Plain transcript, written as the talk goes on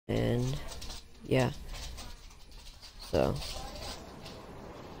And yeah, so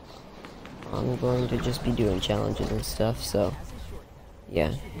I'm going to just be doing challenges and stuff, so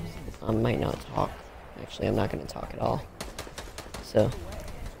yeah, I might not talk. Actually, I'm not going to talk at all. So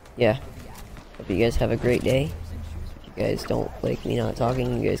yeah, hope you guys have a great day. If you guys don't like me not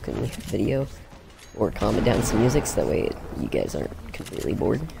talking, you guys can leave a video or comment down some music so that way you guys aren't completely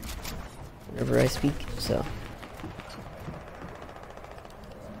bored whenever I speak. So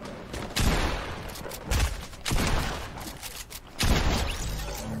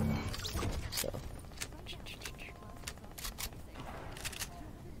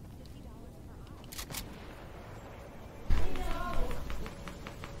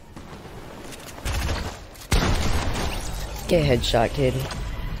get a headshot, kid.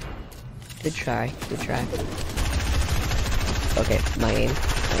 Good try, good try. Okay, my aim.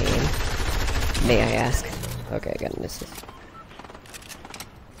 May I ask? Okay, I got an assist.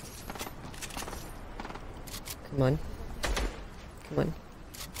 Come on. Come on.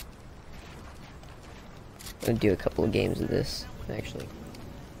 I'm gonna do a couple of games of this, actually.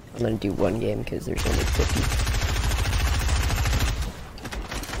 I'm gonna do one game because there's only 50.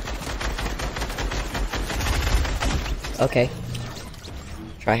 Okay.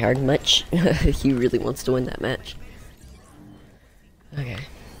 Try hard much. He really wants to win that match. Okay.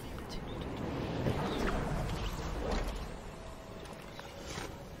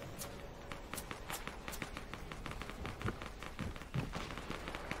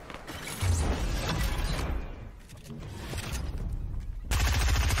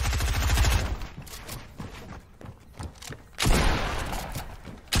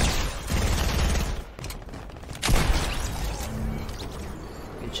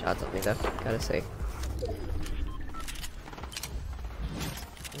 Shots at me though, gotta say.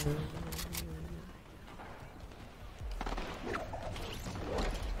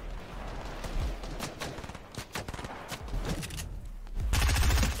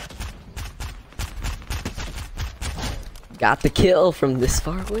 Got the kill from this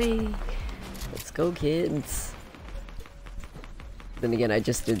far away. Let's go, kids. Then again, I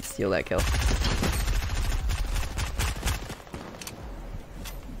just did steal that kill.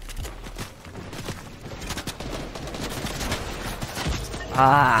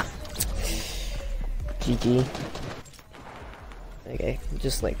 Ah! GG. Okay,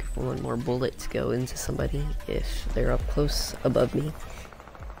 just like one more bullet to go into somebody if they're up close above me.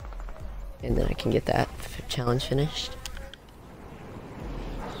 And then I can get that challenge finished.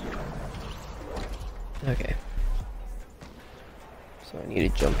 Okay. So I need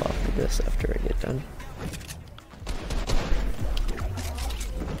to jump off of this after I get done.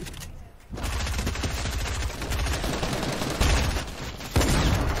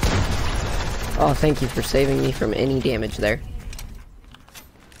 Oh, thank you for saving me from any damage there.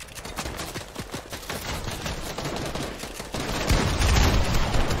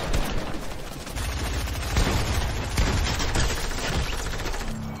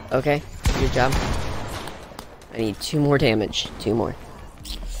 Okay, good job. I need 2 more damage. 2 more.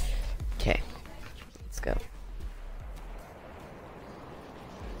 Okay, let's go.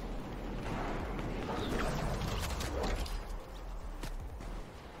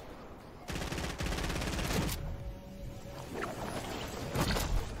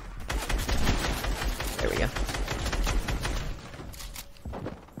 There we go.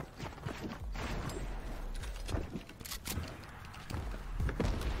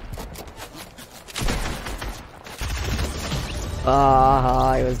 Ah,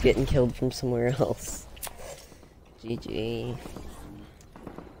 I was getting killed from somewhere else. GG.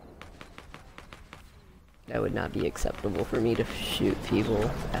 That would not be acceptable for me to shoot people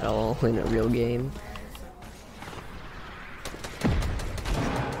at all in a real game.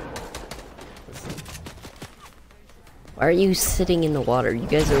 Why are you sitting in the water? You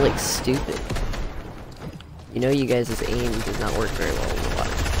guys are like stupid. You know you guys' aim does not work very well in the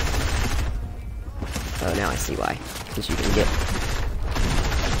water. Oh, now I see why. Because you can get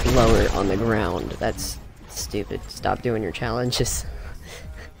lower on the ground. That's stupid. Stop doing your challenges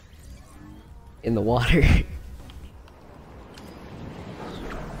in the water.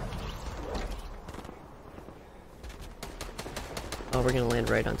 Oh, we're gonna land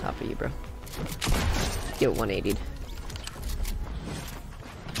right on top of you, bro. Get 180'd.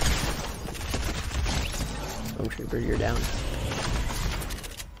 Trooper, you're down.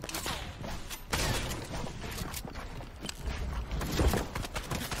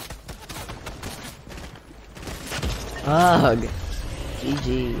 Ugh.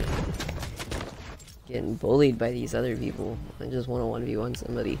 GG. Getting bullied by these other people. I just want to 1v1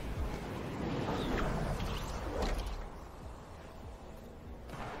 somebody.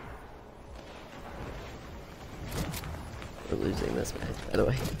 We're losing this match, by the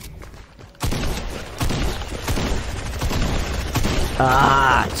way.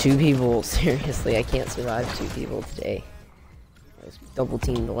 Ah, 2 people. Seriously, I can't survive 2 people today. I was double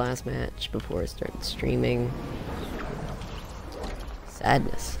teamed the last match before I started streaming.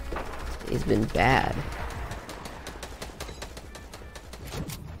 Sadness. Today's been bad.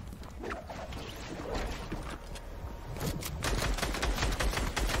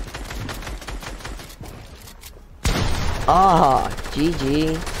 Ah,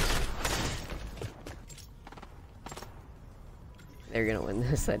 GG. They're gonna win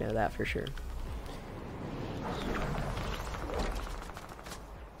this, I know that for sure.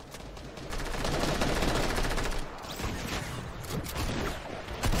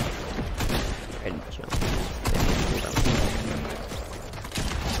 Red jump.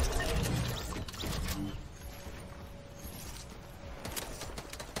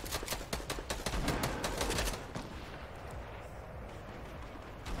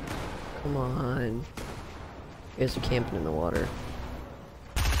 Come on. You guys are camping in the water.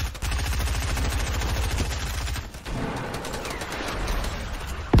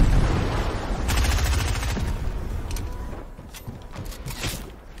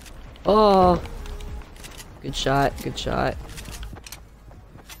 Oh! Good shot, good shot.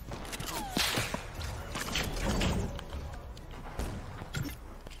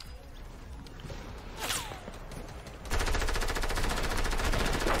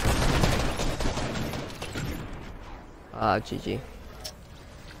 Ah, GG.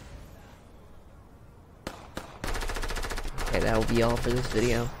 Okay, that will be all for this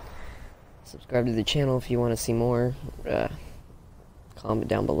video. Subscribe to the channel if you want to see more. Comment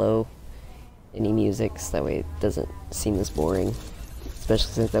down below any musics, that way it doesn't seem as boring.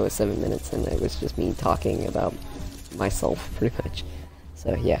 Especially since that was 7 minutes and it was just me talking about myself, pretty much.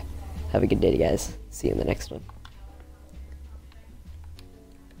 So yeah, have a good day, guys. See you in the next one.